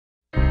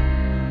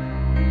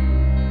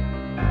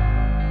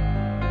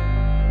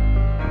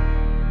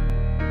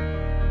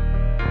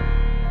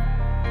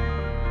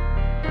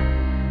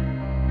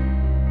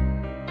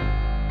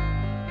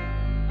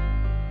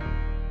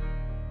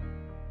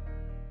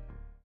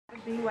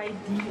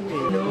BYD,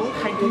 no,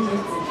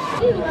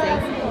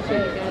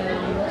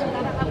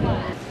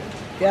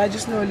 yeah, I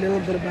just know a little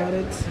bit about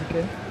it.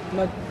 Okay.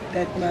 Not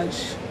that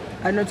much.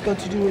 I know it's got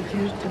to do with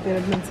youth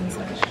development and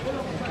such.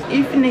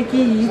 If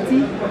Neki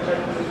Yiti,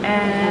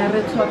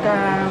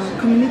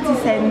 community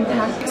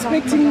center.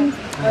 Expecting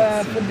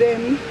for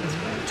them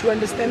to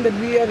understand that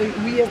we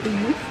as the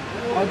youth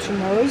are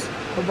tomorrows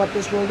of what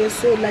this world is.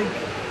 So like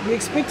we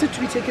expect it to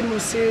be taken more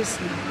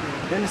seriously.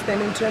 You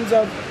understand, in terms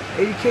of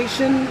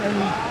education.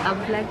 And I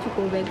would like to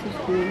go back to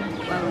school.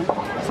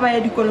 So I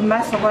do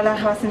Columbus for all our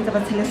house and the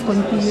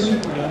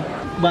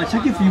but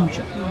check the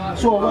future.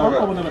 So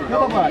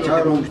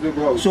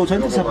so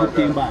trying to support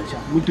them bacha.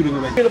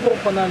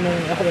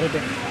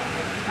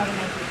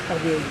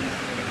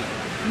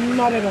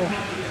 Not at all.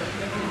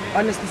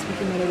 Honestly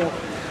speaking, not at all.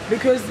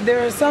 Because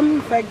there are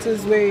some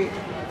factors where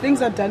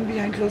things are done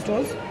behind closed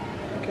doors.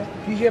 Okay.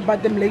 You hear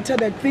about them later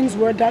that things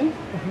were done.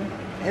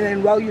 And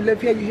then while you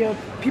live here, you hear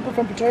people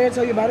from Pretoria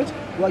tell you about it.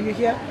 While you're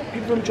here,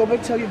 people from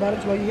Joburg tell you about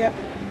it while you're here.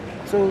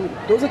 So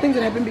those are things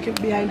that happen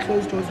behind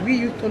closed doors. We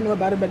youth don't know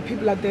about it, but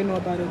people out there know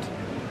about it.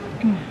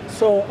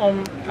 So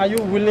are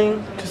you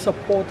willing to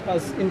support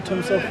us in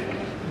terms of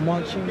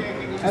marching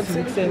to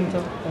Civic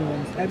Center?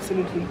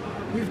 Absolutely.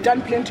 We've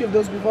done plenty of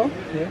those before,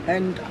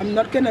 and I'm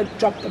not going to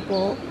drop the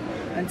ball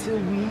until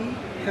we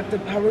have the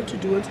power to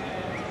do it.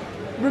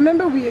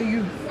 Remember, we are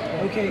youth,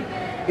 okay?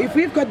 If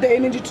we've got the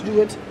energy to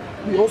do it,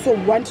 we also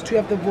want to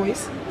have the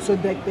voice so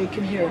that they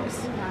can hear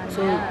us.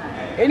 So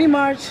any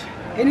march,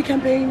 any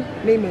campaign,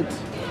 name it.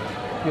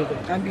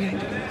 I'm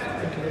behind it.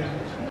 Thank you very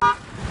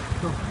much.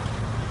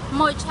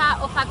 Mocha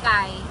of a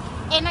guy.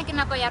 Ena ke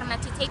nako ya rona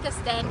to take a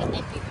stand and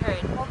be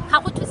heard.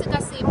 Ha go thuse ka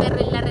sepe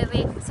re la re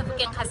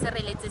Bafokeng ga se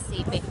reletse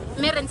sepe.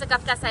 Mme re ntse ka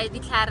fla sa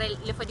ditlhare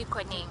le fo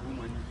dikoneng.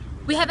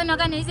 We have an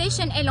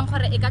organization e leng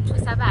gore e ka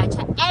thusa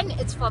batjha, and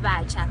it's for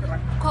batjha,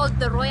 called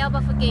the Royal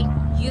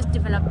Bafokeng Youth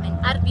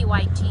Development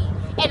 (RBYD).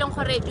 E leng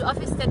gore the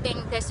office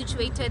setting they're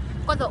situated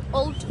for the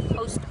old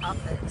post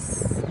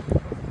office.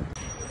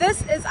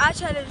 This is our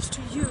challenge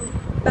to you,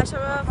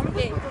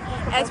 Bafokeng,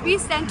 as we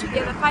stand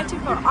together fighting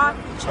for our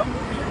future.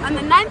 On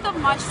the 9th of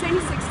March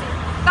 2016,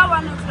 at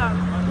 1 o'clock,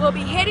 we'll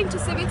be heading to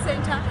Civic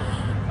Center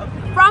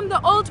from the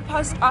old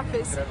post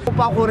office.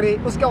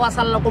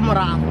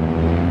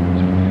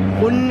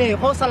 Gonne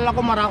go sala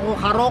go morago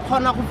ga ro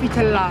khona go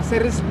fitlhella se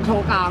re se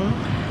tlhokang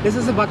le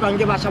se se batlwang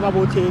ke batšha ba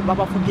botlhe ba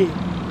Bafokeng.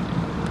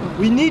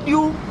 We need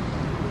you,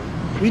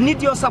 we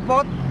need your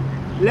support.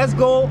 Let's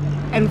go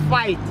and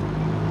fight.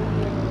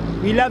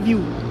 We love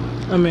you.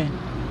 Amen.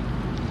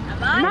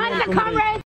 Comrades.